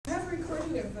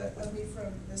recording of me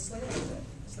from the slam.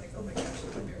 It's like, oh my gosh,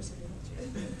 it's embarrassing.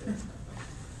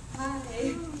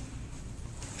 Hi.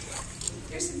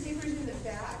 There's some papers in the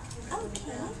back.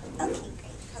 Okay. Okay, great.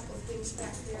 A couple of things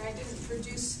back there. I didn't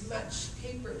produce much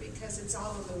paper because it's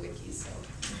all in the wiki, so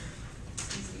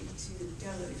it's easy to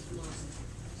download if you want.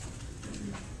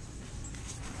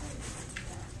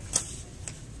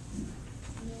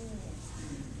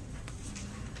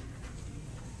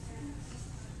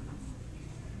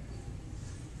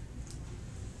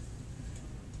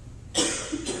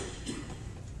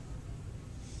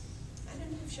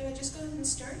 Should I just go ahead and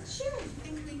start? Sure. I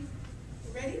think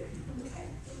we're ready? Okay.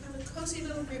 We'll have a cozy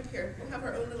little group here. We'll have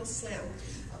our own little slam.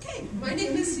 Okay. My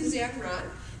name is Suzanne Rahn,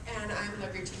 and I'm a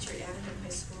library teacher at Anaheim High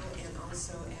School and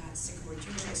also at Sycamore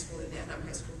Junior High School in the Anaheim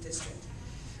High School District.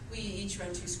 We each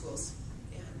run 2 schools,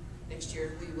 and next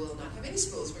year we will not have any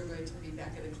schools. We're going to be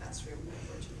back in the classroom,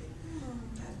 unfortunately.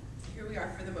 But here we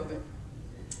are for the moment.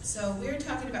 So we're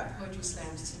talking about poetry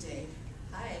slams today.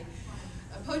 Hi.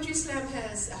 A poetry slam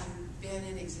has been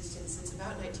in existence since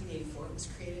about 1984. It was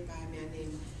created by a man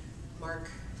named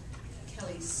Mark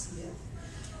Kelly Smith.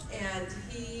 And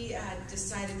he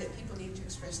decided that people needed to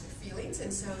express their feelings,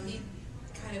 and so he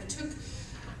kind of took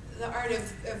the art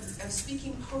of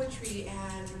speaking poetry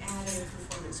and added a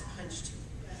performance punch to it.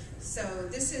 So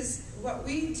this is what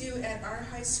we do at our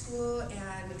high school, and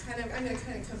I'm going to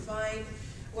kind of combine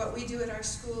what we do at our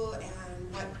school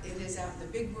and what it is out in the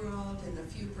big world, and a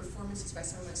few performances by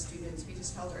some of my students. We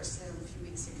just held our slam a few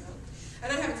weeks ago.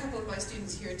 And I have a couple of my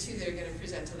students here too that are going to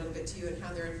present a little bit to you and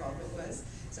how their involvement was.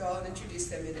 So I'll introduce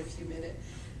them in a few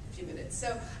minutes.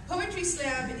 So poetry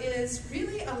slam is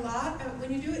really a lot of,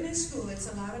 when you do it in a school, it's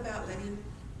a lot about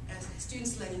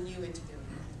students letting you into their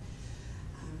world.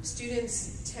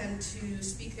 Students tend to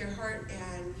speak their heart,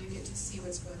 and you get to see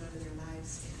what's going on in their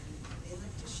lives, and they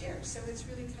like to share. So it's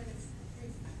really kind of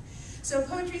very fun. So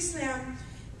poetry slam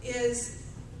is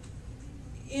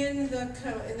in the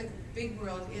big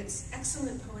world. It's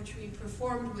excellent poetry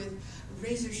performed with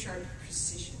razor-sharp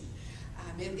precision.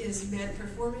 It is meant,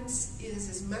 performance is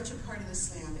as much a part of the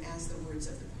slam as the words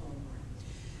of the poem are.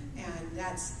 And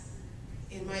that's,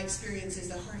 in my experience, is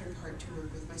the harder part to work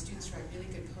with. My students write really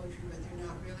good poetry, but they're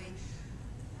not really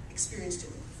experienced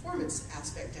in the performance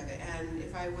aspect of it. And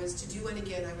if I was to do one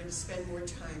again, I would spend more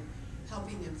time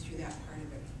helping them through that part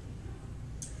of it.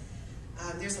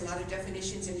 There's a lot of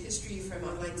definitions in history from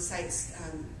online sites.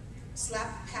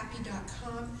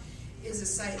 Slaphappy.com is a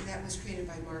site that was created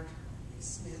by Mark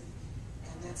Smith,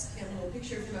 and that's him, a little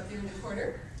picture of him up there in the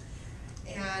corner.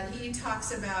 And he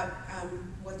talks about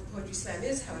what the poetry slam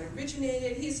is, how it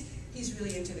originated. He's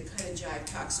really into the kind of jive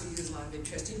talk, so he uses a lot of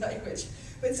interesting language.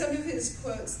 But some of his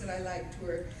quotes that I liked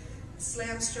were,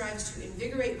 "Slam strives to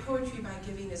invigorate poetry by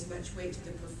giving as much weight to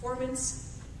the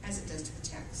performance as it does to the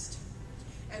text.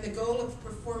 And the goal of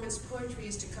performance poetry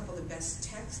is to couple the best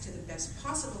text to the best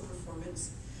possible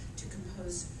performance, to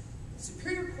compose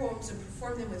superior poems and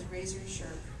perform them with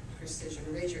razor-sharp precision,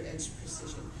 razor-edged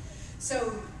precision."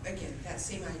 So again, that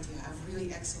same idea of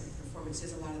really excellent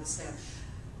performances, a lot of the slam.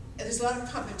 And there's a lot of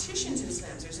competitions in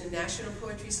slams. There's a national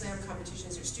poetry slam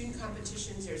competitions, there's student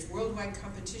competitions, there's worldwide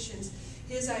competitions.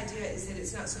 His idea is that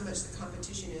it's not so much the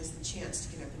competition as the chance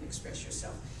to get up and express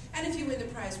yourself. And if you win the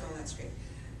prize, well, that's great.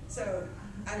 So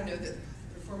I don't know that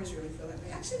performers really feel that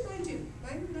way. Actually, mine do.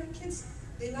 My kids,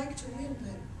 they like to win,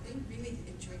 but they really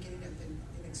enjoy getting up and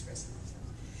expressing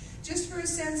themselves. Just for a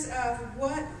sense of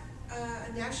what a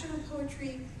national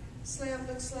poetry slam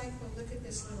looks like, we'll look at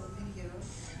this little video.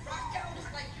 Rock out is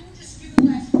like you just do the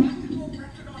last rock and roll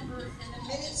record on Earth, and the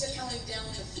minutes are counting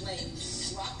down to flame.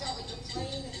 Rocked out like the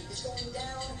plane is going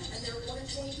down, and there are 1 in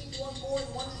 20 people on board,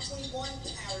 1 in 21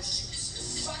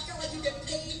 parachutes. Rocked out like you get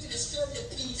paid to disturb the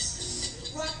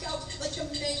peace. Rocked out like the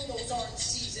mangoes are in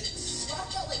season.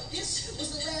 Rocked out like this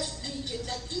was the last weekend,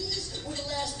 like these were the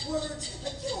last words,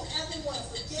 like you don't ever want to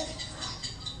forget how.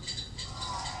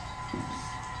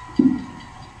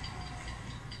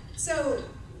 So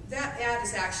that ad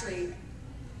is actually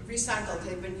recycled.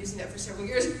 They've been using that for several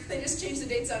years. They just changed the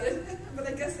dates on it, but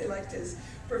I guess they liked his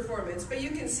performance. But you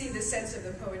can see the sense of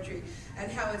the poetry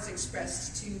and how it's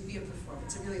expressed to be a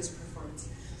performance. It really is a performance.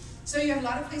 So you have a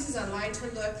lot of places online to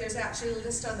look. There's actually a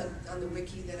list on the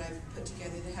wiki that I've put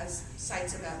together that has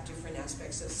sites about different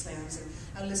aspects of slams and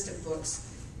a list of books.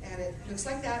 And it looks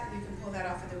like that. You can pull that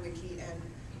off of the wiki. And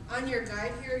on your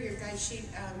guide here, your guide sheet,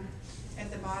 at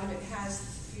the bottom, it has,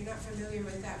 if you're not familiar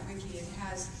with that wiki, it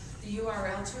has the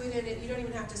URL to it, and you don't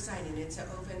even have to sign in. It's an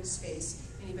open space.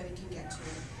 Anybody can get to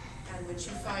it. And once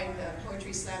you find the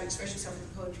Poetry Slam, Express Yourself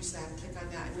with the Poetry Slam, click on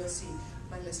that, and you'll see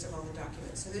my list of all the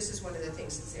documents. So this is one of the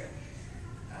things that's there.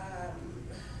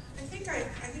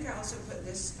 think I also put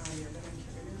this on there, but I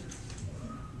can't remember.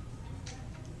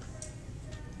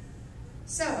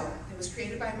 So, it was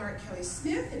created by Mark Kelly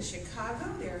Smith in Chicago.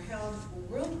 They're held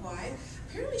worldwide.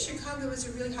 Apparently Chicago is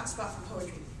a really hot spot for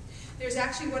poetry. There's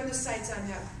actually one of the sites on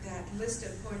that list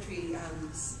of poetry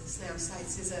slam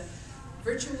sites is a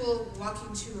virtual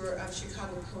walking tour of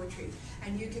Chicago poetry.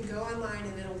 And you can go online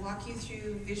and it'll walk you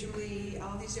through visually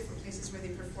all these different places where they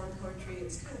perform poetry.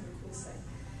 It's kind of a cool site.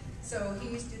 So he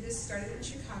did this, started in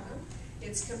Chicago.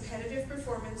 It's competitive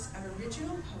performance of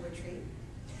original poetry.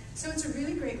 So it's a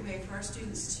really great way for our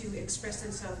students to express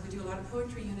themselves. We do a lot of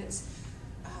poetry units.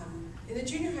 In the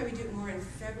junior high, we do it more in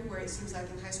February. It seems like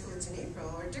in high school it's in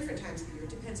April, or different times of the year. It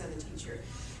depends on the teacher.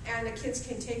 And the kids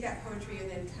can take that poetry and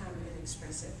then come and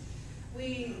express it.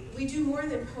 We do more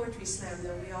than poetry slam,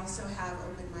 though. We also have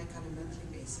open mic on a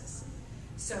monthly basis.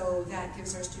 So that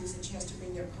gives our students a chance to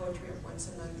bring their poetry up once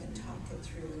a month and talk it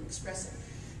through and express it.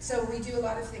 So we do a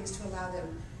lot of things to allow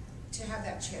them to have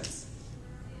that chance.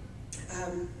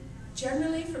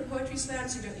 Generally, for poetry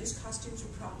slams, you don't use costumes or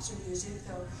props or music,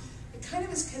 though it kind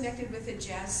of is connected with the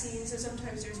jazz scene, so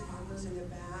sometimes there's bongos in the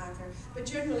back, but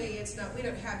generally it's not. We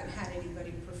haven't had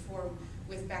anybody perform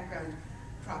with background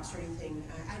props or anything.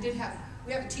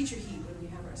 We have a teacher heat when we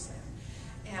have our slam.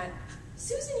 And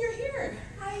Susan, you're here.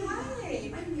 Hi.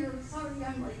 I'm here. Sorry,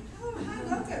 I'm late. Oh, hi,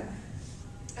 welcome.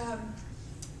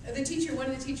 One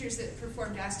of the teachers that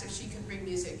performed asked if she could bring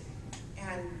music,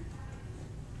 and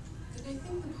I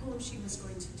think the poem she was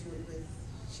going to do it with,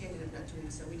 she ended up not doing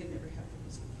it, so we didn't ever have the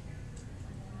music.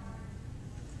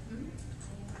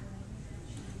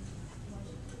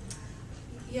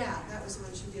 Yeah, that was the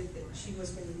one she did that she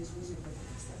was going to use music with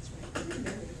us. That's right.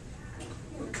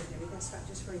 That's not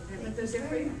just for you. Can I put those there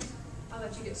for you? I'll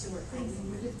let you get some more. I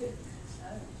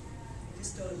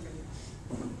just stole them from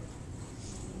you.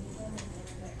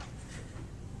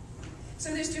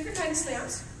 So there's different kinds of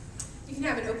slams. You can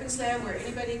have an open slam where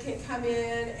anybody can come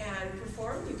in and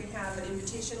perform. You can have an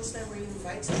invitational slam where you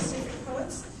invite specific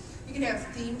poets. You can have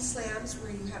themed slams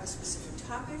where you have a specific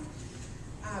topic.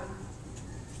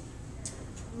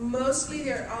 Mostly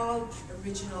they're all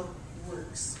original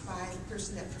works by the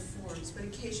person that performs, but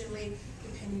occasionally,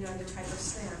 depending on the type of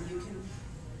slam, you can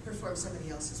perform somebody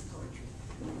else's poetry.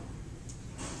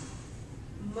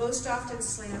 Most often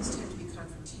slams tend to be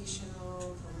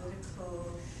confrontational,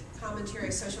 political,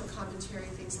 commentary, social commentary,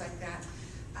 things like that.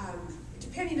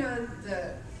 Depending on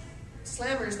the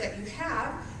slammers that you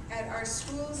have at our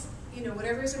schools,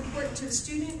 whatever is important to the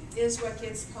student is what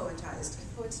gets poetized.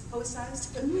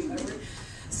 Poetized?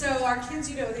 So our kids,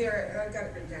 they are, I've got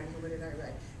it written down here, what did I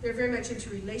write? They're very much into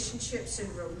relationships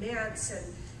and romance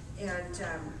and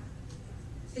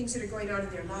things that are going on in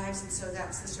their lives, and so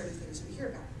that's the sort of things we hear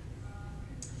about.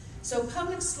 So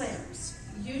public slams,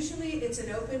 usually it's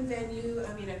an open venue,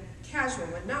 a casual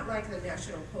one, not like the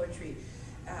national poetry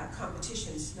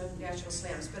competitions, no national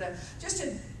slams, but just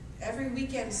an every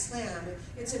weekend slam.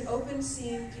 It's an open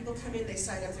scene, people come in, they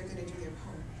sign up, they're going to do their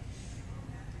poem.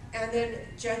 And then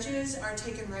judges are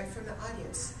taken right from the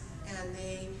audience, and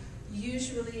they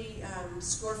usually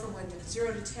score from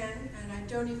 0 to 10, and I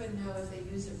don't even know if they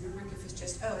use a rubric, if it's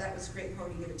just, oh, that was a great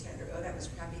poem, you get a 10, or oh, that was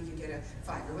crappy, you get a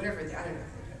 5, or whatever, I don't know.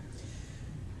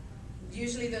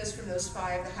 Usually those from those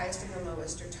 5, the highest and the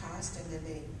lowest, are tossed, and then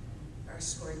they are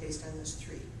scored based on those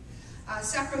 3.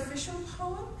 Sacrificial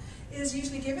poem is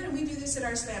usually given, and we do this at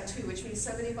our slam too, which means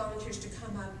somebody volunteers to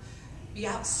come up, be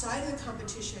outside of the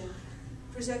competition,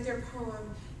 present their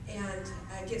poem, and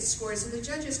get scores, and the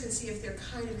judges can see if they're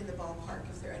kind of in the ballpark,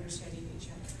 if they're understanding each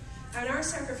other. And our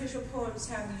sacrificial poems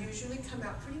have usually come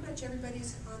out, pretty much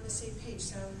everybody's on the same page,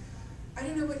 so I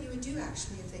don't know what you would do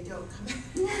actually if they don't come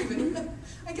out.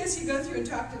 I guess you go through and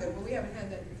talk to them, but we haven't had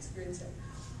that experience yet.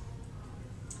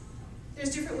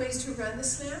 There's different ways to run the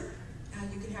slam.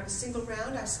 You can have a single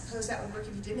round. I suppose that would work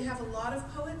if you didn't have a lot of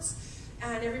poets,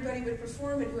 and everybody would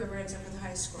perform, and whoever ends up with the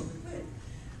highest score would win.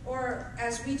 Or,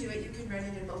 as we do it, you can run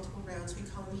it in multiple rounds. We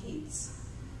call them heats.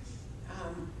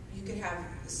 You could have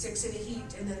 6 in a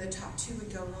heat, and then the top 2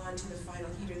 would go on to the final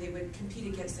heat, or they would compete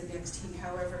against the next heat.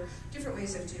 However, different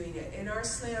ways of doing it. In our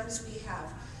slams, we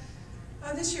have,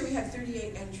 this year we had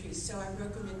 38 entries, so I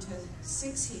broke them into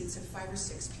 6 heats of 5 or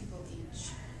 6 people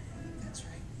each. I think that's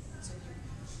right. So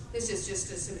this is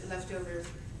just a leftover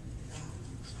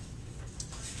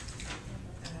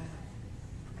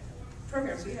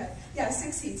programs we had. Yeah,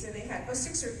 6 heats, and they had, 5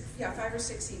 or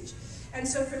 6 each. And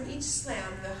so from each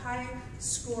slam, the high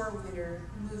score winner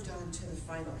moved on to the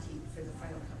final heat for the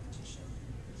final competition.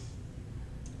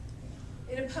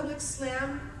 In a public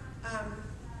slam,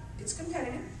 it's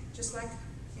competitive, just like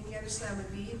any other slam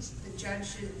would be. The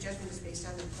judgment is based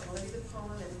on the quality of the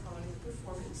poem and the quality of the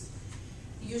performance.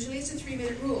 Usually it's a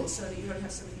 3-minute rule, so that you don't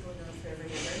have some people going on forever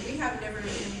and ever. And we have never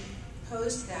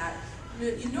imposed that.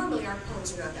 Normally our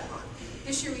poems are not that long.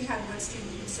 This year we had one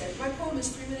student who said, my poem is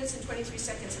 3 minutes and 23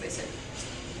 seconds, and I said,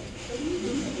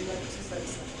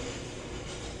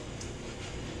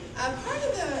 part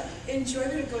of the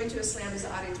enjoyment of going to a slam is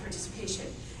the audience participation.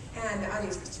 And the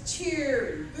audience gets to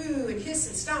cheer and boo and hiss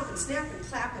and stomp and snap and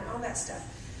clap and all that stuff.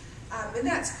 And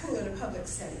that's cool in a public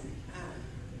setting.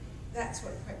 That's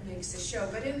what makes the show.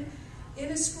 But in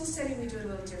a school setting, we do it a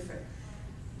little different.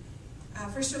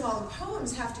 First of all, the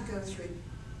poems have to go through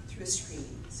a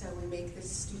screen. So we make the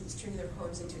students turn their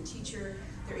poems into a teacher,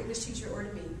 their English teacher, or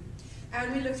to me.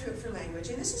 And we look through it for language.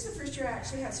 And this is the first year I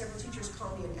actually had several teachers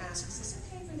call me and ask, is this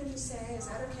okay for them to say? Is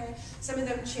that okay? Some of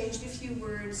them changed a few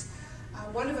words.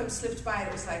 One of them slipped by, and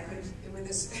it was like when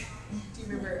this, do you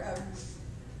remember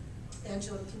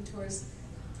Angela Pintor's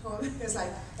poem? It was like,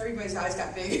 everybody's eyes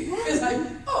got big. It was like,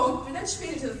 oh, and then she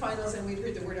made it to the finals, and we'd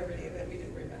heard the word already, and then we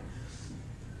didn't worry about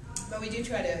it. But we do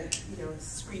try to,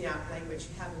 screen out language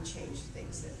and have them change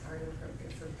things that are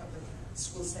inappropriate for a public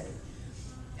school setting.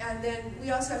 And then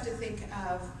we also have to think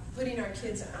of putting our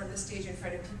kids on the stage in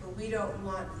front of people. We don't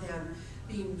want them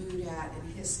being booed at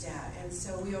and hissed at, and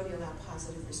so we only allow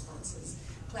positive responses,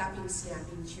 clapping,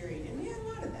 snapping, cheering, and we have a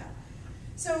lot of that.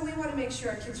 So we want to make sure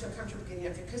our kids feel comfortable getting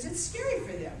up there, because it's scary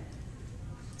for them.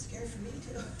 It's scary for me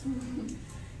too.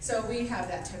 So we have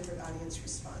that tempered audience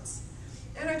response.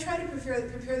 And I try to prepare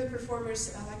the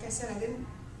performers, like I said, I didn't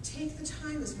take the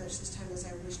time as much this time as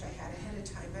I wished I had ahead of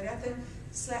time, but at the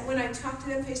when I talked to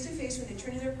them face to face, when they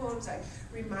turned in their poems, I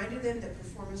reminded them that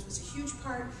performance was a huge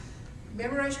part.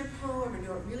 Memorize your poem or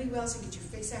know it really well, so get your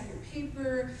face out of your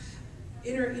paper.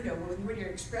 When you're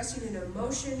expressing an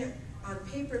emotion on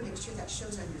paper, make sure that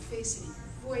shows on your face and in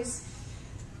your voice.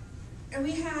 And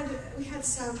we had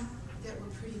some that were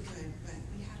pretty good, but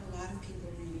we had a lot of people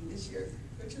reading this year,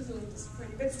 which was a little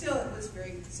disappointing. But still, it was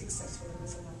very successful. It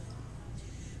was a lot of fun.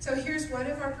 So here's one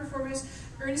of our performers.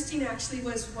 Ernestine actually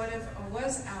was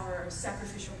our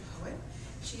sacrificial poet.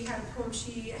 She had a poem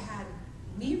she had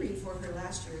me read for her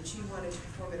last year, and she wanted to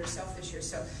perform it herself this year,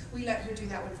 so we let her do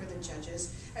that one for the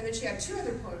judges. And then she had 2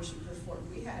 other poems she performed.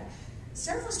 We had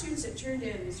several students that turned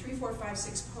in 3, 4, 5,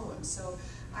 6 poems, so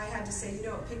I had to say,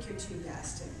 pick your 2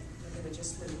 best, and we're going to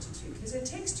just limit to 2, because it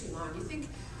takes too long. You think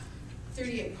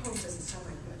 38 poems doesn't sound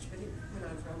like much, but it went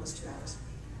on for almost 2 hours.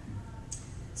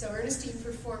 So Ernestine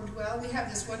performed well. We have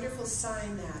this wonderful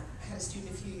sign that I had a student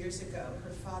a few years ago.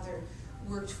 Her father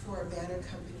worked for a banner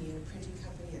company and a printing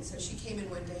company, and so she came in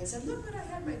one day and said, look what I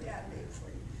had my dad make for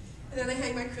you. And then I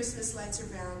hang my Christmas lights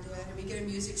around it, and we get a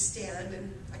music stand,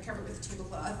 and I cover it with a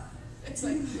tablecloth. It's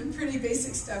like pretty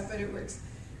basic stuff, but it works.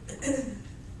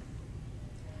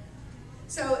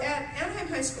 So at Anaheim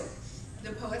High School,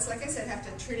 the poets, like I said, have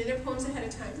to turn in their poems ahead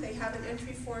of time. They have an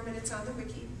entry form, and it's on the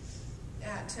wiki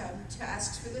that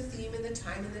asks for the theme and the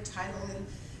time and the title,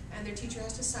 and their teacher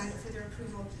has to sign it for their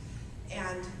approval.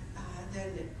 And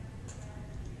then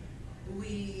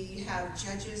we have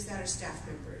judges that are staff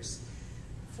members.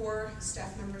 4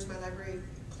 staff members, my library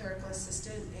clerical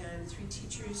assistant, and 3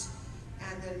 teachers,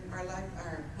 and then our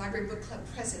library book club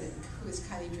president, who is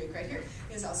Kylie Drake right here,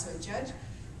 is also a judge.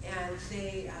 And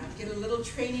they get a little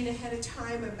training ahead of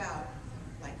time about,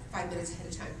 like 5 minutes ahead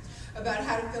of time, about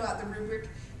how to fill out the rubric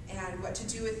and what to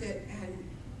do with it. And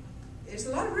there's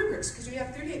a lot of rubrics, because we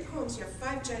have 38 poems, you have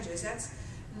 5 judges, that's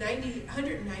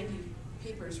 190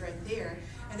 papers right there,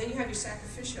 and then you have your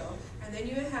sacrificial, and then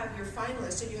you have your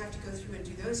finalists, and you have to go through and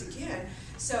do those again.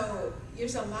 So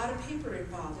there's a lot of paper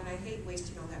involved, and I hate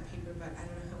wasting all that paper, but I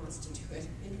don't know who wants to do it.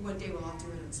 Maybe one day we'll all do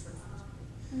it on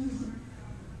smartphones.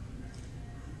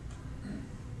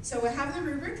 So I have the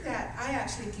rubric that I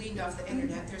actually gleaned off the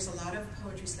internet. There's a lot of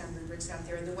Poetry Slam rubrics out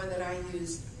there, and the one that I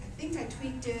used, I think I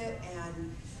tweaked it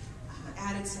and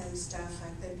added some stuff,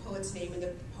 like the poet's name and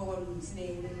the poem's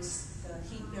name and the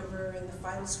heat number and the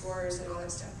final scores and all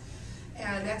that stuff.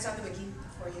 And that's on the wiki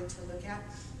for you to look at.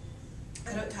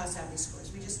 I don't toss out these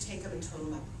scores. We just take them and total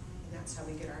them up. And that's how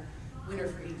we get our winner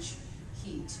for each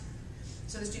heat.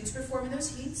 So the students perform in those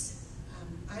heats.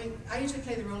 I usually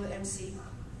play the role of MC.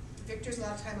 Victor's a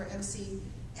lot of time our MC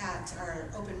at our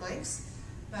open mics,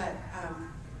 but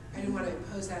I didn't want to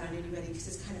impose that on anybody, because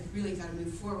it's kind of really got to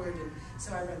move forward, and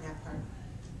so I run that part.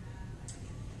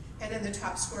 And then the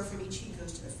top score from each heat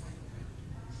goes to the final round.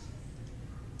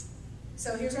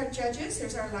 So here's our judges.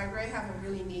 Here's our library. I have a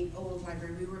really neat old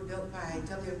library. We were built by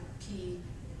WPA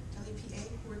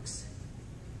Works,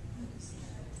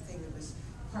 thing that was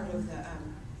part of the,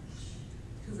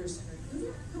 Hoover Center.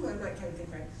 Hoover? I'm not trying to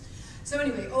think right. So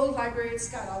anyway, old library. It's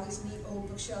got all these neat old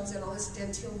bookshelves and all this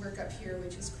dentile work up here,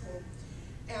 which is cool.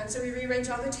 And so we rearrange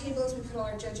all the tables. We put all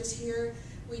our judges here.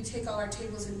 We take all our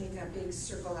tables and make a big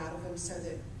circle out of them so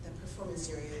that the performance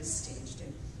area is staged.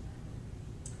 And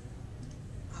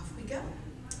off we go.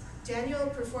 Daniel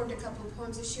performed a couple of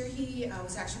poems this year. He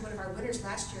was actually one of our winners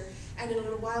last year. And in a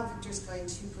little while, Victor's going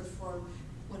to perform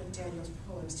one of Daniel's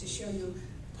poems to show you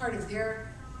part of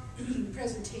their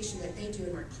presentation that they do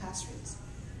in our classrooms.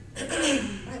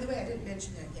 By the way, I didn't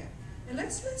mention that yet. And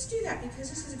let's do that because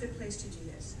this is a good place to do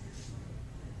this.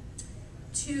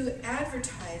 To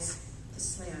advertise the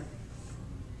slam,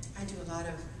 I do a lot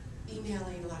of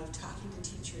emailing, a lot of talking to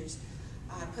teachers.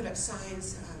 I put up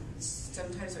signs.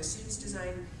 Sometimes my students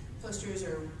design posters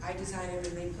or I design them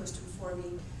and they post them for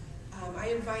me. I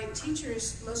invite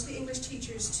teachers, mostly English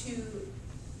teachers, to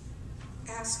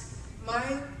ask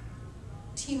my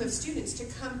team of students to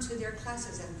come to their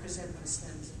classes and present what a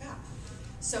slam is about.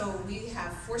 So we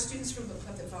have 4 students from book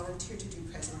club that volunteer to do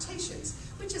presentations,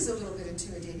 which is a little bit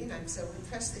intimidating. I'm so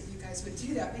impressed that you guys would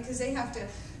do that because they have to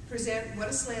present what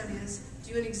a slam is,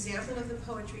 do an example of the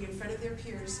poetry in front of their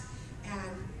peers,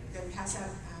 and then pass out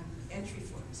entry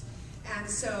forms. And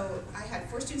so I had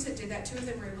 4 students that did that. 2 of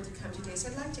them were able to come today. So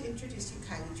I'd like to introduce you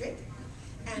Kylie Drake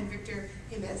and Victor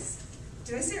Jimenez.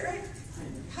 Did I say it right?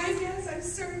 Hi, yes. I'm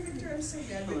sorry, Victor. I'm so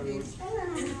bad with names. Hello.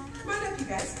 Come on up, you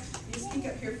guys. You speak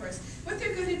up here for us. What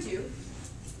they're going to do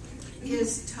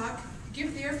is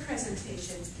give their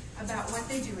presentation about what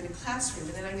they do in a classroom,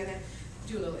 and then I'm going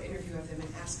to do a little interview of them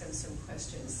and ask them some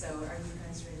questions. So are you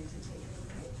guys ready to take it?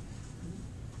 Okay?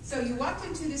 So you walked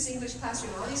into this English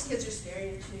classroom. All these kids are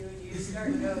staring at you, and you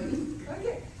start going.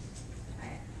 Okay.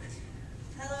 Hi.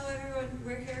 Hello, everyone.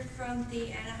 We're here from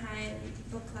the Anaheim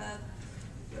Book Club.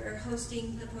 We're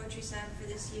hosting the Poetry Slam for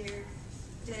this year.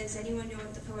 Does anyone know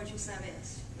what the Poetry Slam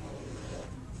is?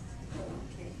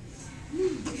 Okay.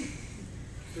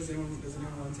 Does anyone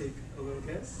want to take a little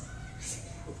guess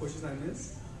what Poetry Slam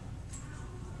is?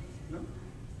 No?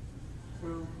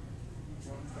 Well, want to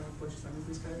find out what Poetry Slam is,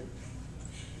 Miss Kylie?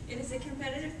 It is a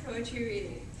competitive poetry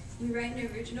reading. You write an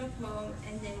original poem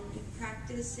and then you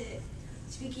practice it,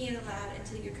 speaking it aloud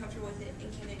until you're comfortable with it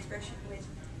and can express it with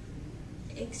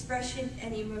expression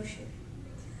and emotion.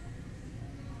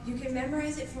 You can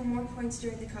memorize it for more points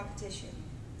during the competition.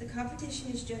 The competition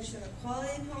is judged on the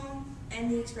quality of the poem and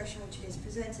the expression which it is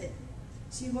presented.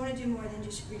 So you want to do more than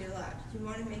just read it aloud. You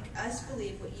want to make us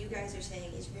believe what you guys are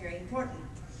saying is very important.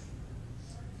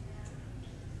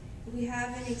 We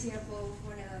have an example of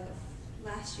one of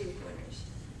last year's winners.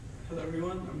 Hello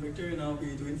everyone, I'm Victor and I'll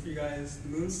be doing for you guys The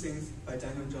Moon Sings by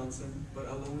Daniel Johnson, but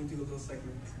I'll only do a little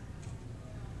segment.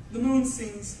 The moon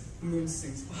sings, the moon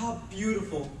sings. Oh, how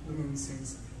beautiful the moon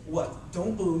sings. What,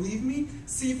 don't believe me?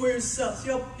 See for yourself, see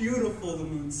how beautiful the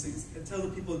moon sings. I tell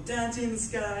the people dancing in the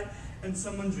sky and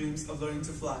someone dreams of learning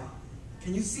to fly.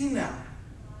 Can you see now?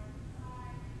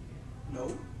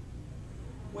 No?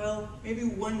 Well, maybe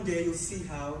one day you'll see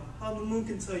how the moon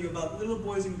can tell you about little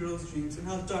boys and girls' dreams and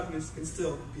how darkness can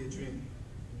still be a dream.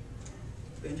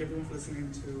 Thank you everyone for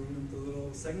listening to the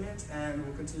little segment, and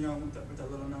we'll continue on with that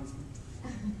little announcement. All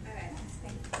right,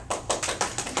 thank you.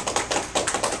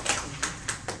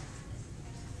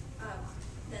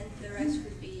 Then the rest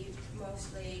would be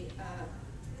mostly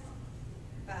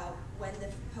about when the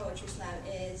Poetry Slam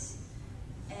is,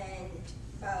 and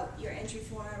about your entry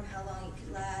form, how long it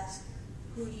could last,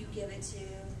 who do you give it to,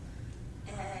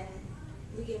 and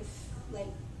we give,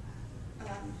 like,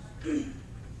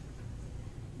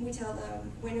 we tell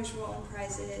them winners roll and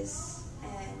prizes,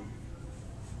 and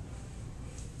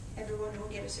everyone will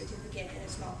get a certificate and a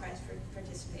small prize for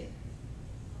participating.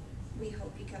 We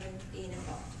hope you come and be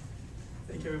involved.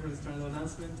 Thank you everyone for this little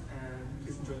announcement, and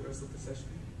please enjoy the rest of the session.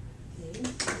 Because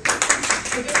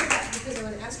I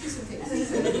want to ask you some things,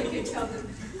 so that you can tell them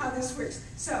how this works.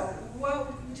 So,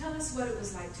 tell us what it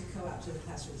was like to go out to the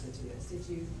classrooms and do this. Did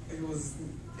you?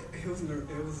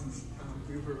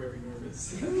 We were very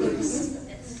nervous at first.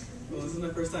 Well, this is my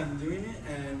first time doing it,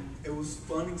 and it was a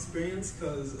fun experience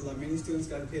because many students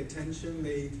got to pay attention.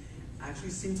 They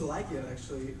actually seemed to like it.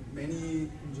 Actually, many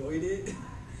enjoyed it.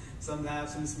 Some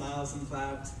laughed, some smiled, some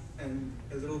clapped, and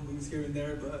a little booze here and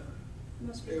there, but.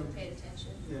 Most people paid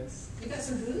attention. Yes. You got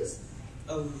some booze?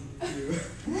 A few.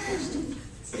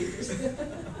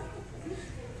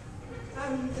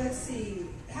 Let's see.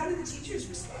 How did the teachers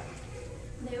respond?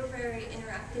 They were very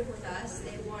interactive with us.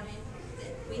 They wanted,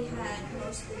 we had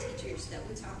most of the teachers that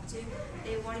we talked to,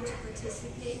 they wanted to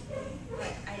participate,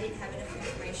 but I didn't have enough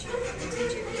information from the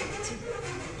teacher to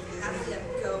have them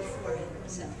go for it.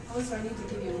 So I need to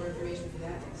give you more information for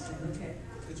that next time. Okay.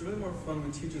 it's really more fun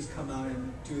when teachers come out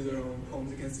and do their own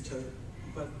poems against each other.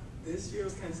 But this year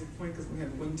was kind of disappointing because we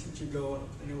had one teacher go up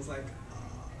and it was like,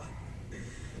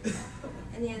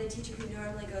 And the other teacher who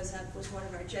normally goes up was one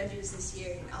of our judges this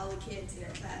year, and all the kids in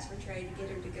our class were trying to get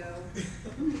her to go.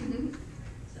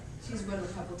 She's won a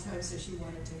couple times, so she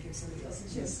wanted to give somebody else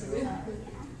a chance to win.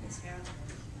 Yes, ma'am.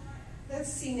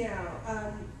 Let's see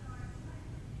now.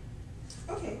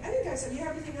 Okay, I think that's it. Do you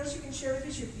have anything else you can share with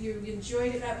us? You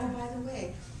enjoyed it? Oh, by the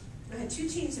way, I had 2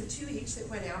 teams of 2 each that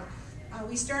went out.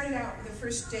 We started out the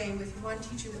first day with one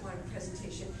teacher that wanted a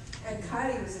presentation, and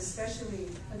Kylie was especially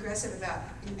aggressive about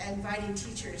inviting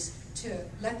teachers to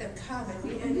let them come, and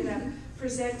we ended up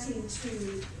presenting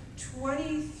to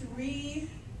 23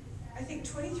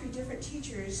 different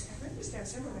teachers. I wrote this down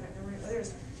somewhere, but I don't remember.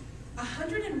 There's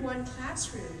 101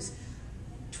 classrooms,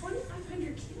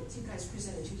 2,500 kids you guys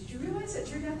presented to. Did you realize it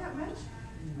turned out that much?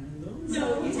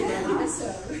 No. You did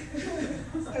awesome.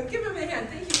 So give them a hand.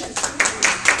 Thank you guys.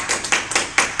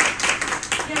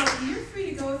 Now, you're free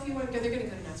to go if you want to go. They're going to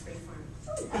go to Knott's Berry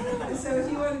Farm. So if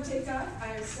you want to take off,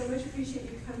 I so much appreciate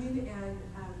you coming, and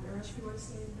or else if you want to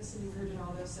stay and listen, you've heard it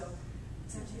all, though, so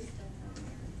it's up to you.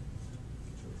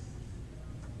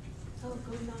 Oh,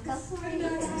 go Knott's. Go Bye,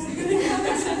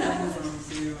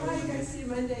 you guys. See you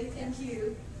Monday. Thank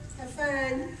you. Have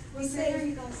fun. Be safe.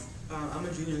 You guys. I'm a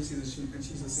junior and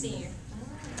she's a senior.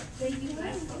 Thank you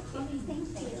guys.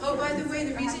 Oh, by the way,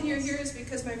 the reason you're here is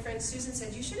because my friend Susan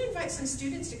said you should invite some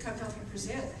students to come help you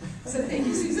present. So thank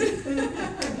you, Susan.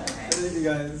 Thank you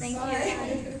guys. Thank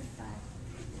Bye.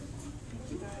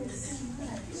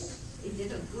 They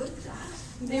did a good job.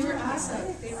 They were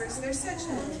awesome. They're such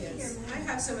little kids. I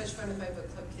have so much fun with my book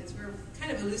club kids. We're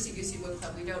kind of a loosey-goosey book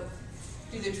club. We don't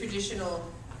do the traditional,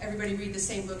 everybody read the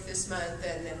same book this month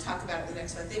and then talk about it the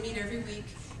next month. They meet every week.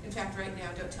 In fact, right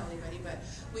now, don't tell anybody, but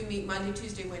we meet Monday,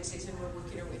 Tuesday, Wednesdays, and we're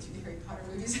working our way through the Harry Potter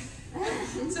movies.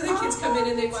 So the kids come in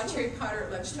and they watch Harry Potter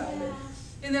at lunchtime.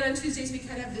 And then on Tuesdays, we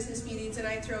kind of have business meetings, and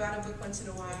I throw out a book once in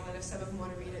a while, and if some of them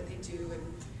want to read it, they do.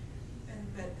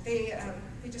 But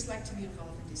they just like to be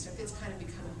involved and do stuff. It's kind of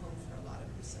become a home for a lot of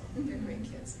them, so they're great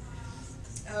kids.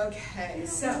 Okay,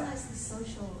 so. Realize the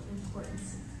social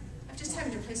importance I'm just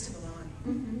having a place to belong.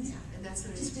 Yeah, and that's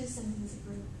what it Just is. do something as a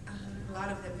group. A lot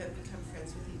of them have become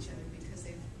friends with each other because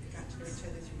they've got to know each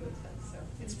other through book clubs, so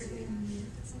it's pretty neat.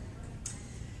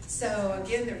 So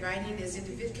again, the writing is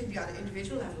can be on an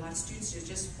individual level. A lot of students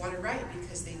just want to write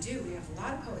because they do. We have a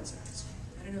lot of poets in our school.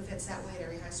 I don't know if it's that way at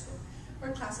every high school.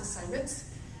 Or class assignments.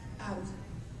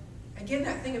 Again,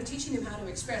 that thing of teaching them how to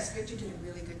express, Victor did a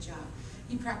really good job.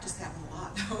 He practiced that a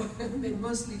lot, though. They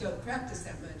mostly don't practice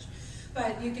that much.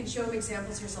 But you can show them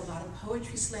examples. There's a lot of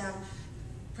poetry slam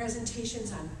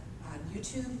presentations on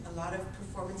YouTube. A lot of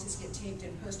performances get taped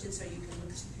and posted, so you can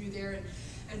look through there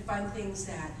and find things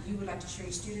that you would like to show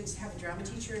your students. Have a drama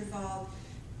teacher involved.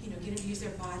 You know, get them to use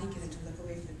their body, get them to look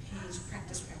away from the page.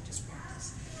 Practice, practice,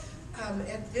 practice.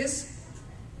 And this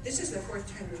is the 4th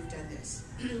time we've done this.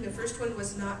 The first one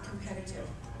was not competitive.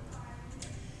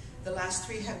 The last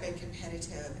 3 have been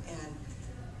competitive, and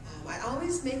I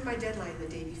always make my deadline the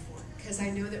day before because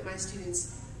I know that my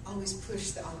students always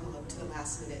push the envelope to the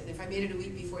last minute. And if I made it a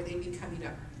week before, they'd be coming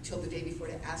up till the day before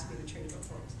to ask me to turn in my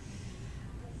forms.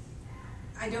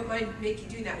 I don't mind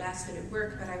doing that last minute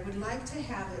work, but I would like to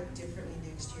have it differently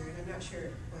next year. And I'm not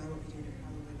sure, well, I won't be doing it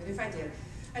probably, but if I did,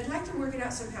 I'd like to work it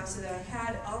out somehow so that I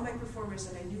had all my performers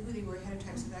and I knew who they were ahead of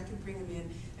time so that I could bring them in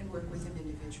and work with them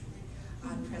individually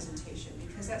on presentation,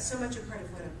 because that's so much a part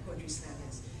of what a poetry slam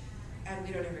is. And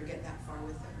we don't ever get that far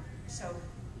with them. So,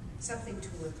 something to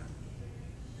work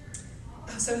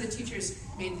on. Some of the teachers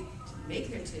didn't make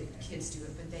their kids do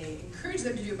it, but they encouraged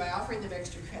them to do it by offering them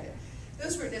extra credit.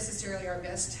 Those weren't necessarily our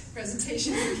best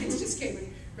presentations. The kids just came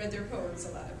and read their poems,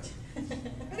 a lot of them.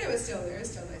 But it was still there. It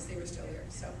was still nice. They were still there.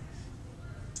 So,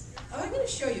 I'm going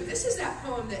to show you. This is that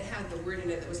poem that had the word in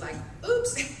it that was like,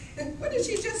 oops, what did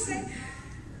she just say?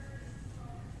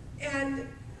 And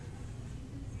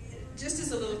just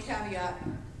as a little caveat,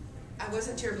 I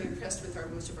wasn't terribly impressed with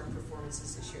most of our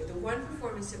performances this year. The one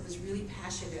performance that was really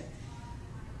passionate,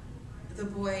 the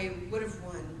boy would have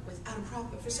won without a problem,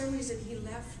 but for some reason he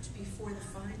left before the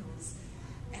finals.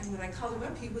 And when I called him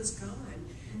up, he was gone.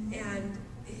 And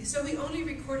so we only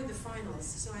recorded the finals,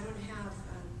 so I don't have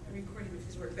a recording of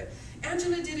his work. But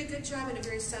Angela did a good job in a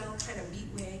very subtle, kind of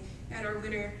neat way, and our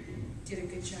winner did a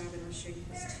good job, and I'll show you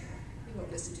this too. We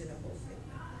won't listen to the whole thing,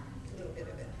 but a little bit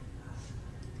of it.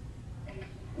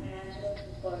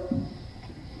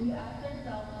 We often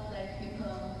thought what life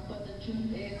become, but the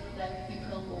truth is life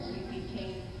become what we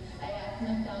became. I ask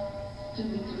myself, do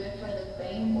we do it for the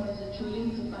fame, or is it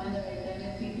truly to find our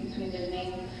identity? T between their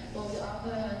names. But we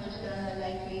also understand that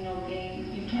life ain't no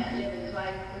game. You can't live its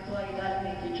life. That's why you gotta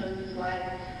make your choices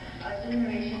right. Our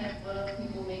generation is full of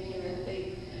people making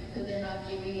mistakes because they're not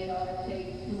giving it all it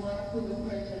takes. We want to prove a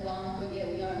person wrong, but yet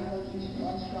we aren't holding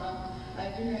strong.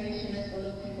 Our generation is full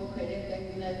of people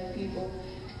criticizing other people.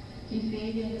 You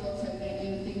say you didn't go pregnant,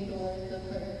 you think the worst of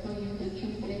her. For you, the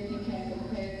truth is you can't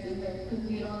compare to her,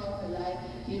 because you don't know her life,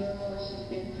 you don't know what she's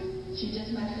been through. She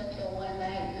just messed up the one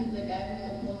night, because the guy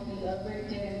who supposed to love her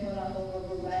didn't put on the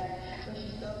rubber band. But she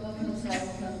stuck up inside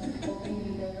with him, hoping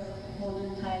he's there to hold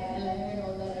her tight and let her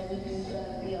know that everything's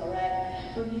gonna be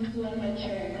alright. But he's too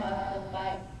immature and caused the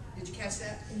fight. Did you catch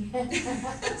that?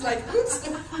 It's like, oops,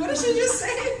 what did she just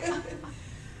say?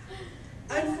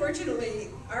 Unfortunately,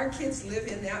 our kids live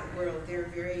in that world. They're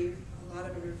a lot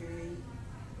of them are very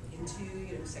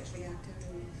into, sexually active,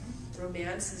 and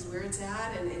romance is where it's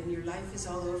at, and your life is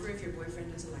all over if your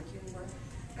boyfriend doesn't like you anymore.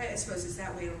 I suppose it's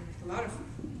that way in a lot of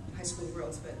high school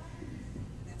worlds, but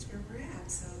that's where we're at,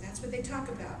 so that's what they talk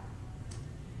about.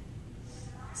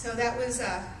 So that was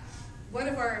one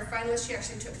of our finalists. She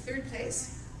actually took 3rd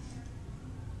place.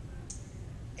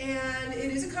 And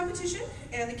it is a competition,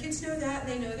 and the kids know that.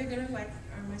 They know they're going to, like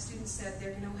my students said,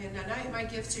 they're going to win. Now, my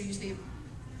gifts are usually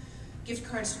gift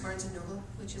cards to Barnes & Noble,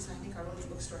 which is, I think, our only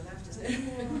bookstore left, isn't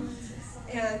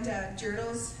it? And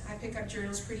journals. I pick up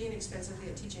journals pretty inexpensively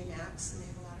at TJ Maxx, and they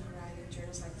have a lot of variety of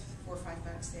journals, like $4 or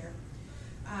 $5 there.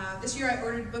 This year I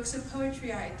ordered books of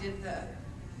poetry. I did the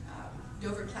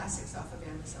Dover Classics off of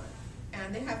Amazon.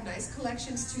 And they have nice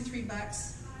collections, $2 or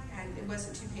 $3, and it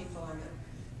wasn't too painful on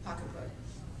the pocketbook.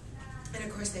 And of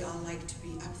course, they all like to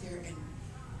be up there and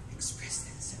express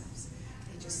themselves.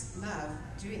 They just love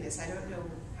doing this. I don't know,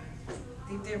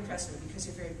 they impress me because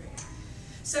they're very brave.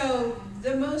 So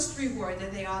the most reward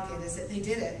that they all get is that they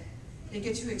did it. They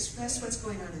get to express what's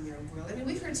going on in their world. I mean,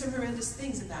 we've heard some horrendous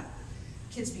things about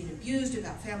kids being abused,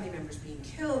 about family members being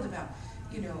killed, about,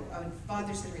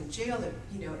 fathers that are in jail,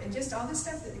 and just all this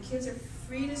stuff that the kids are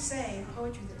free to say in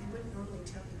poetry that they wouldn't normally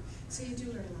tell you. So you do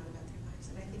learn a lot about their lives,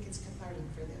 and I think it's cathartic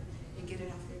for them. They get it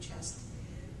off their chest.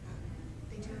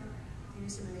 They do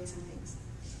some amazing things.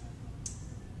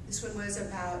 This one was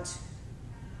about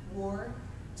war.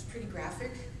 It's pretty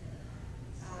graphic.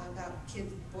 About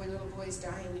little boys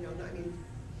dying,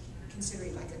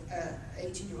 considering like an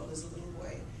 18-year-old is a little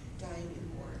boy dying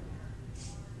in war.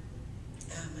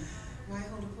 Why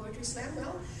hold a poetry slam?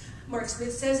 Well, Mark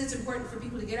Smith says it's important for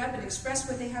people to get up and express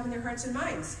what they have in their hearts and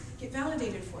minds. Get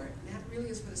validated for it. And that really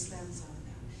is what a slam is all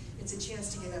about. It's a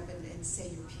chance to get up and say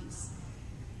your piece.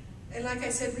 And like I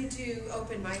said, we do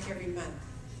open mic every month,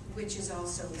 which is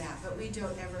also that. But we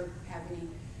don't ever have any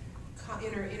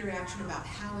interaction about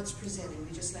how it's presented.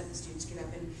 We just let the students get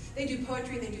up, and they do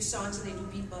poetry, and they do songs, and they do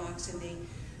beatbox, and they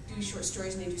do short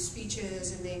stories, and they do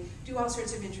speeches, and they do all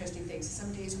sorts of interesting things.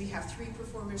 Some days we have 3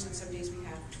 performers, and some days we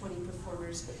have 20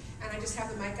 performers. And I just have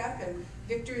the mic up, and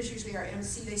Victor is usually our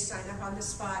MC. They sign up on the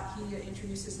spot. He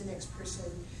introduces the next person.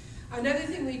 Another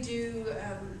thing we do,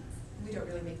 we don't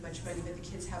really make much money, but the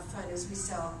kids have fun, is we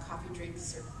sell coffee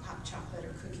drinks or hot chocolate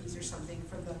or cookies or something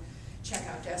from the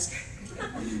checkout desk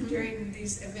during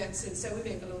these events, and so we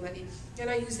make a little money.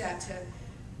 And I use that to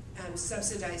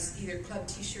subsidize either club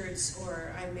t-shirts,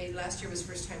 or last year was the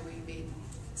first time we made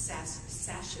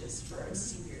sashes for our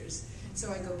seniors.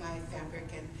 So I go buy fabric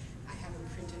and I have them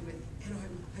printed with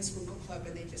Anaheim High School Book Club,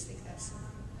 and they just think that's so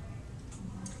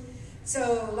cool.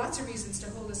 So lots of reasons to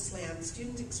hold a slam.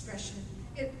 Student expression.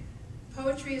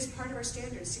 Poetry is part of our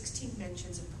standards, 16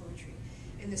 mentions of poetry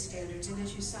in the standards. And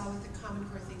as you saw with the Common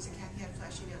Core things that Kathy had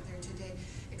flashing out there today,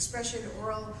 expression,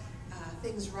 oral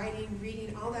things, writing,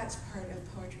 reading, all that's part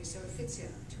of poetry, so it fits in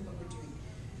to what we're doing.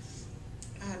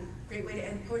 Great way to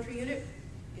end poetry unit.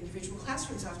 Individual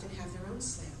classrooms often have their own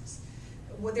slams.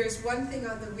 Well, there's one thing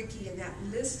on the wiki in that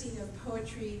listing of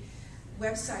poetry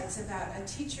websites about a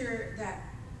teacher that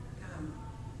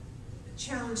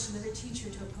challenged another teacher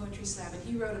to a poetry slam, and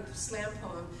he wrote a slam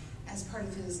poem as part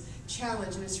of his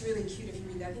challenge, and it's really cute if you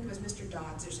read that. I think it was Mr.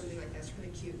 Dodds or something like that. It's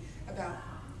really cute, about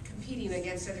competing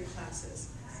against other classes.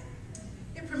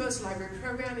 It promotes library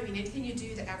program. I mean, anything you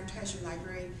do to advertise your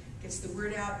library gets the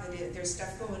word out that there's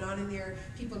stuff going on in there.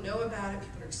 People know about it.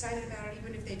 People are excited about it.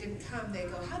 Even if they didn't come, they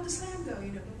go, "How'd the slam go?" Blah, blah,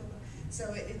 blah.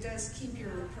 So it does keep your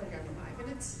program alive,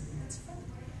 and it's fun.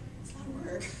 It's a lot of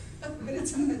work, but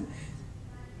it's fun.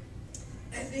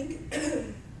 I think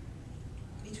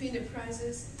between the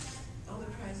prizes, all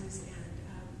the prizes,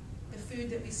 and the food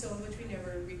that we sold, which we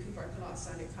never recoup our loss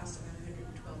on, it cost about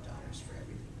 $112 for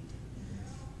everything we did.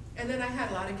 And then I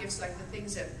had a lot of gifts, like the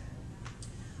things that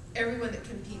everyone that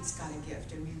competes got a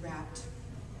gift, and we wrapped.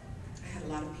 I had had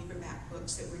a lot of paperback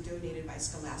books that were donated by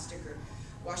Scholastic or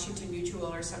Washington Mutual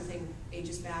or something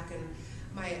ages back, and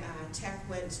my tech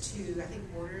went to, I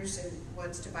think, Borders and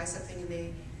once to buy something, and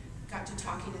they got to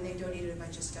talking and they donated a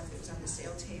bunch of stuff that was on the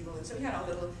sale table, and so we had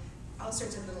all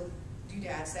sorts of little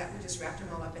doodads that we just wrapped them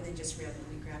all up and then just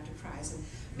randomly grabbed a prize and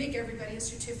make everybody a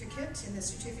certificate, and the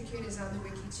certificate is on the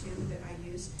wiki too that I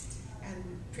use, and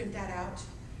print that out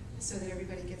so that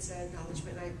everybody gets an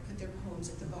acknowledgement. I put their poems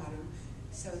at the bottom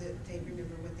so that they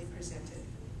remember what they presented.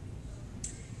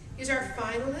 Here's our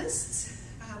finalists.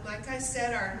 Like I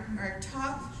said, our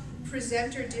top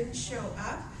presenter didn't show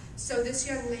up, so this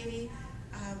young lady,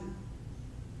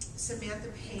 Samantha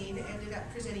Payne, ended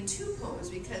up presenting 2 poems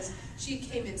because she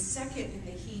came in second in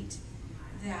the heat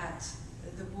that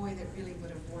the boy that really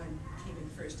would have won came in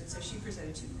first, and so she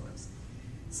presented 2 poems.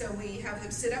 So we have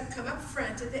them sit up, come up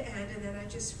front at the end, and then I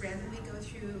just randomly go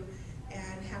through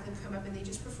and have them come up and they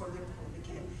just perform their poem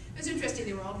again. It was interesting,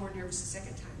 they were all more nervous the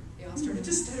second time. They all started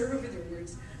to stutter over their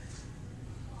words.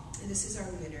 And this is our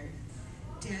winner.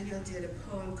 Daniel did a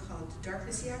poem called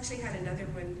Darkness. He actually had another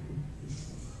one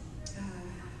about,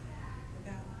 I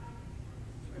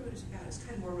don't know what it was about. It's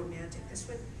kind of more romantic. This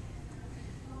one,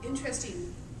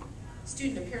 interesting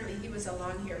student. Apparently he was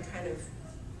along here kind of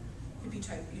hippie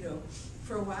type, you know,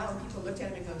 for a while, and people looked at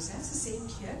him and goes, that's the same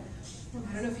kid?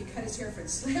 I don't know if he cut his hair for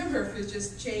slam or if it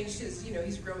just changed his, you know,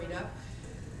 he's growing up.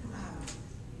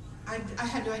 I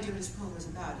had no idea what his poem was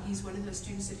about. He's one of those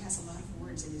students that has a lot of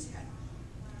words in his head.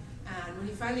 And when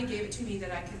he finally gave it to me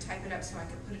that I could type it up so I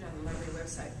could put it on the library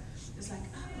website, it was like,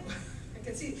 oh, I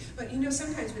could see. But you know,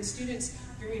 sometimes when students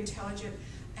are very intelligent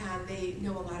and they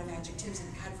know a lot of adjectives and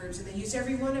adverbs and they use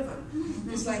every one of them,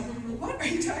 it's like, what are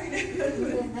you talking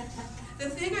about? The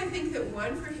thing I think that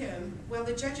won for him, well,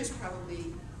 the judges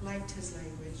probably liked his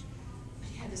language, but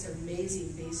he had this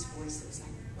amazing bass voice that was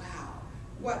like, wow,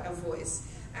 what a voice.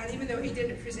 And even though he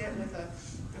didn't present with a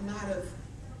lot of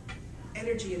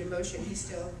energy and emotion, he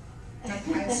still got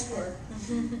the highest score.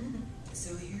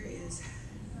 So here is his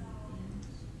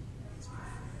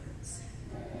performance.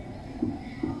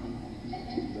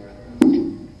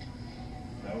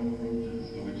 Now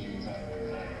approaches the witching time of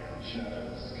night,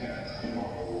 shadows cast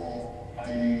upon the wall,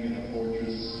 hiding in a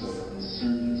fortress of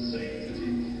uncertain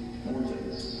sanctity,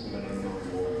 portents of an unknown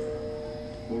war.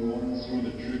 What once were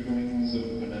the tricklings of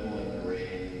benevolent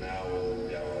rain, now is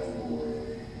a down war,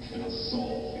 an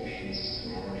assault against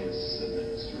harmonious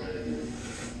and serenity.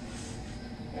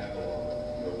 Avalon,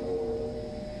 no more.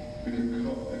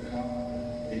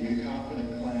 A cacophonic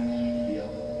clash of the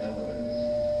elements.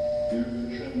 The earth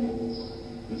trembles,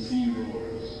 the sea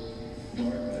roars.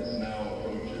 Darkness now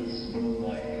approaches, but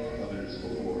unlike others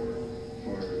before,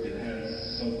 for it has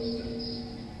substance,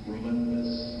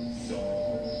 relentless,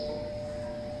 dauntless.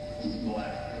 It's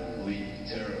black and bleak,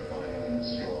 terrifying and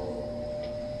strong.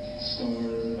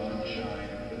 Stars do not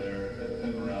shine, for their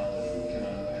ephemerality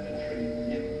cannot penetrate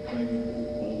the impregnable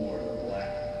bulwark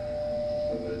black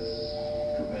of this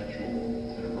perpetual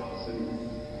generosity,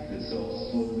 itself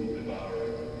slowly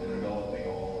devouring and enveloping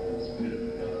all in its pit of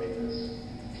nothingness.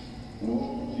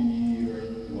 Woe to ye,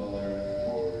 earth dweller,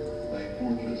 for thy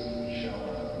fortress shall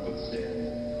not withstand.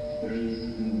 There is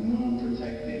no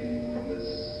protecting from this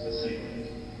assailant,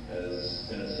 as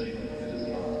an assailant it is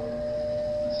not.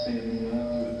 It stands not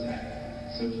to attack,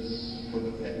 such as for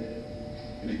the petty.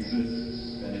 It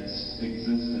exists, and its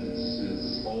existence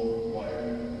is all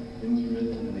required,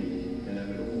 intermittently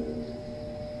inevitable.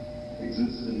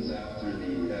 Existence after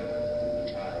the ebb of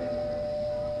the tide.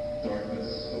 Darkness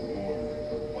of morn,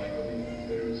 but finally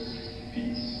there's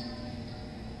peace.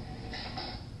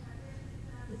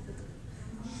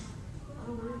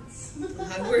 A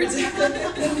lot of words. A lot of words.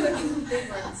 Big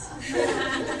ones.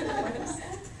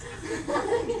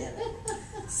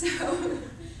 So,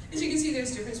 as you can see,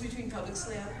 there's a difference between public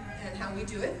slam and how we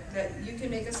do it, that you can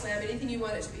make a slam anything you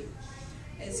want it to be.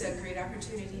 It's a great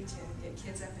opportunity to get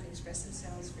kids up and express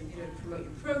themselves, for you to promote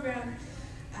your program.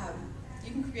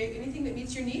 You can create anything that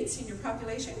meets your needs in your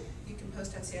population. You can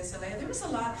post on CSLA. There was a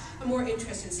lot more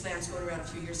interest in slams going around a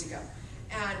few years ago.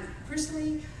 And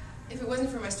personally, if it wasn't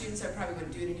for my students, I probably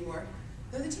wouldn't do it anymore.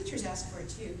 Though the teachers asked for it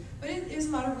too. But it is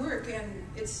a lot of work, and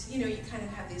it's, you know, you kind of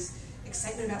have this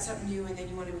excitement about something new and then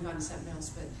you want to move on to something else.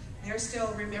 But they're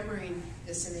still remembering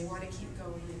this and they want to keep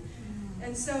going.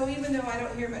 And so even though I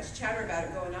don't hear much chatter about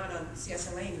it going on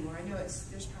CSLA anymore, I know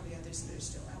there's probably others that are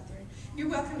still out there. You're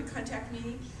welcome to contact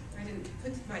me. I didn't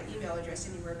put my email address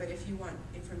anywhere, but if you want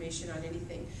information on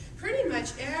anything, pretty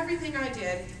much everything I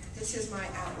did, this is my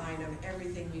outline of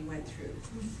everything we went through.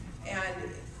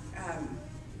 And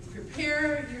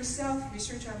prepare yourself,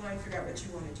 research online, figure out what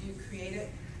you want to do, create it,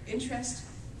 interest,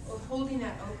 holding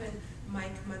that open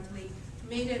mic monthly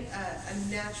made it a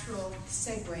natural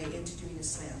segue into doing a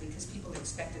slam because people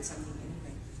expected something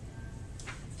anyway.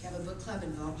 If you have a book club,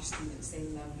 involve your students. They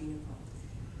love being involved.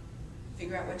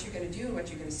 Figure out what you're going to do and what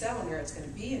you're going to sell and where it's going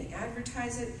to be and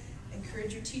advertise it.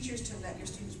 Encourage your teachers to let your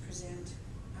students present.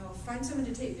 Find someone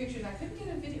to take pictures. I couldn't get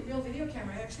a real video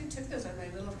camera. I actually took those on my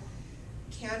little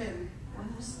Canon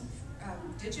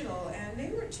digital, and they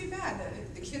weren't too bad.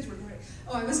 The kids were great.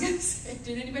 Oh, I was going to say,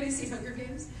 did anybody see Hunger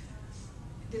Games?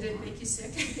 Did it make you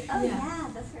sick? Oh yeah,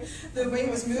 the first. The way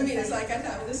it was moving is like, I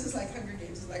thought, well, this is like Hunger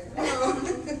Games. It's like, whoa.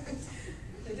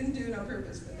 They didn't do it on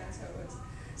purpose, but that's how it was.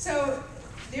 So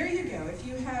there you go. If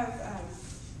you have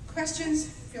questions,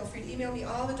 feel free to email me.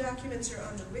 All the documents are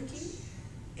on the wiki,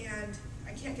 and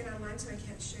I can't get online, so I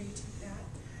can't show you to that.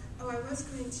 Oh, I was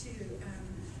going to.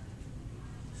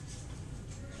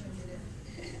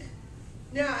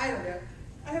 No, I don't know.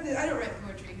 I don't write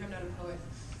poetry. I'm not a poet,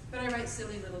 but I write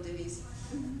silly little ditties.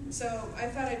 So I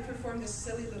thought I'd perform this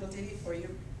silly little ditty for you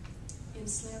in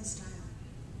slam style.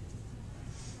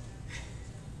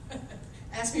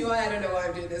 Ask me why. I don't know why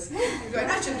I'm doing this. I'm going,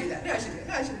 I shouldn't do that. No, I shouldn't do it.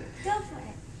 No, I shouldn't do it. Go for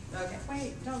it. Okay.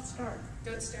 Wait, don't start.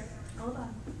 Don't start. Hold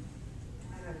on.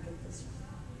 I gotta get this one.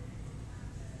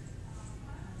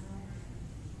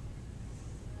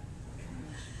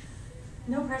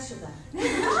 No pressure though.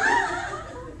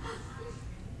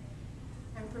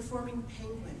 I'm performing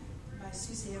Penguin by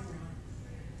Suzanne Rahn.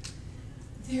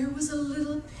 There was a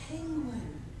little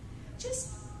penguin just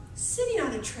sitting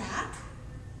on a track.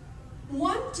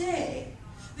 One day,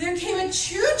 there came a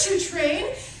choo-choo train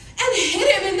and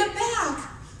hit him in the back.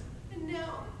 And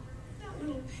now, that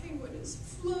little penguin is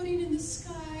floating in the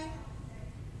sky.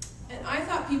 And I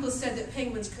thought people said that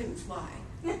penguins couldn't fly.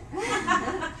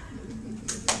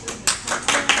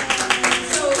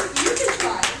 So you can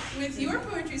try with your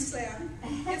poetry slam.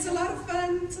 It's a lot of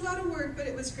fun, it's a lot of work, but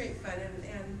it was great fun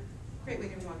and great way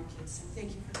to involve your kids. So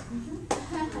thank you for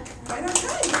that. Right on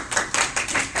time.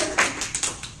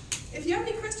 If you have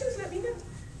any questions, let me know.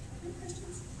 Any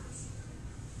questions?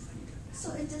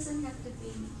 So it doesn't have to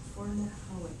be formal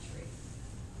poetry.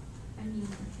 I mean,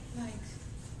 Like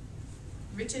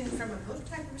written from a book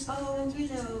type or something? oh, you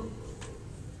know,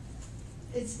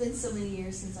 it's been so many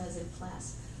years since I was in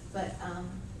class, but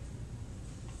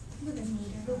With a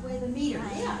meter. the way the meter,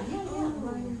 Right. yeah, Oh,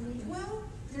 line and meter. well,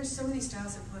 there's so many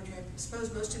styles of poetry. I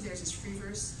suppose most of theirs is free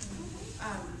verse.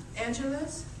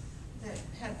 Angela's, that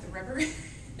had the rubber,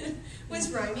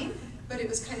 was rhyming, but it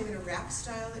was kind of in a rap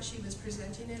style that she was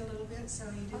presenting it a little bit, so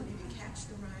you didn't maybe catch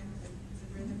the rhyme,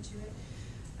 the rhythm to it.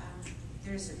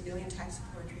 There's a million types of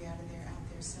poetry out there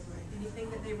somewhere. Anything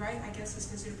that they write, I guess, is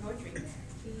considered poetry.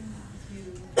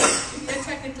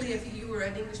 Technically, if you were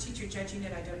an English teacher judging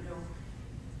it, I don't know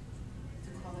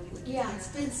the quality would be Yeah, there. it's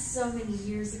been so many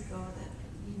years ago that,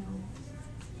 you know,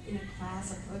 in a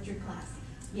class, a poetry class,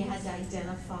 you had to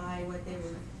identify what they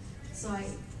were. So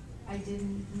I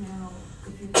didn't know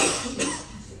if you could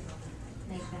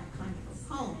make that kind of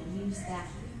a poem and use that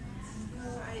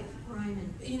rhyme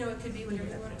and. You know, it could be whatever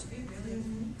you want it to be, really.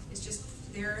 Mhm. It's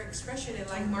just their expression, and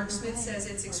like Mark Smith says,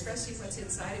 it's expressing what's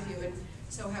inside of you, and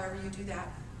so however you do that,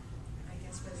 I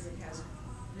guess whether it has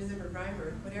rhythm or rhyme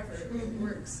or whatever, it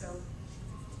works, so.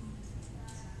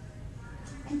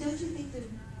 And don't you think they're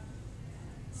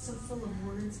so full of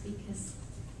words because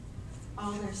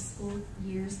all their school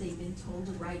years they've been told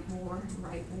to write more and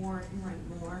write more and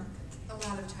write more? A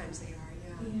lot of times they are,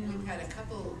 yeah. Yeah. We've had a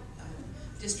couple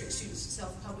district students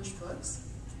self-publish books,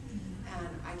 and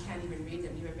I can't even read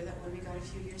them. You remember that one we got a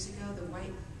few years ago? The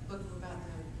white book about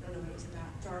I don't know what it was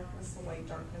about. Darkness, the white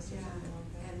darkness or Yeah, something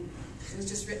like that. and it was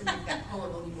just written like that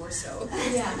poem, only more so.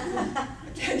 Yeah. I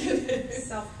can't get it.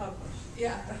 Self-published.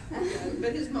 Yeah.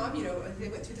 But his mom, you know, they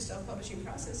went through the self-publishing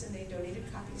process, and they donated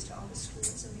copies to all the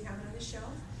schools, and we have it on the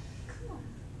shelf. Cool.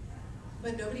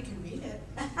 But nobody can read it.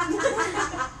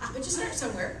 But you start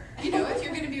somewhere. You know, if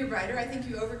you're going to be a writer, I think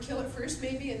you overkill it first,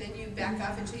 maybe, and then you back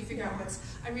off until you figure out what's.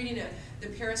 I'm reading The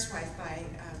Paris Wife by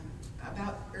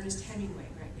about Ernest Hemingway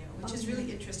right now, which is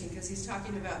really interesting because he's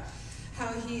talking about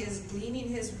how he is gleaning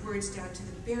his words down to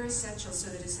the bare essentials so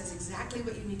that it says exactly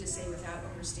what you need to say without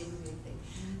overstating anything.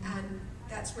 And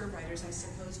that's where writers, I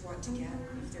suppose, want to get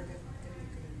if they're going to be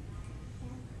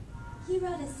good. He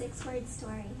wrote a 6-word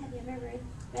story. Have you ever read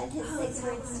his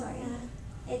 6-word story?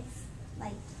 It's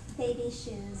like baby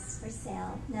shoes for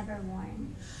sale, never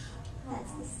worn.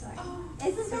 That's the story. Oh,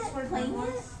 Isn't that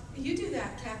poignant? You do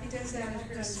that. Kathy does that at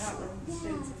her school.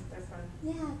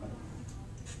 Yeah.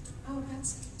 Oh,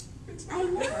 that's. I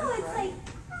know, it's like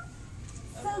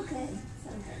so good. So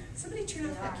good. Somebody turn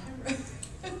off that camera.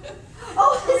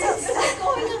 Oh, is that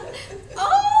going on?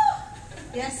 Oh!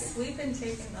 Yes, we've been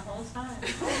taking the whole time.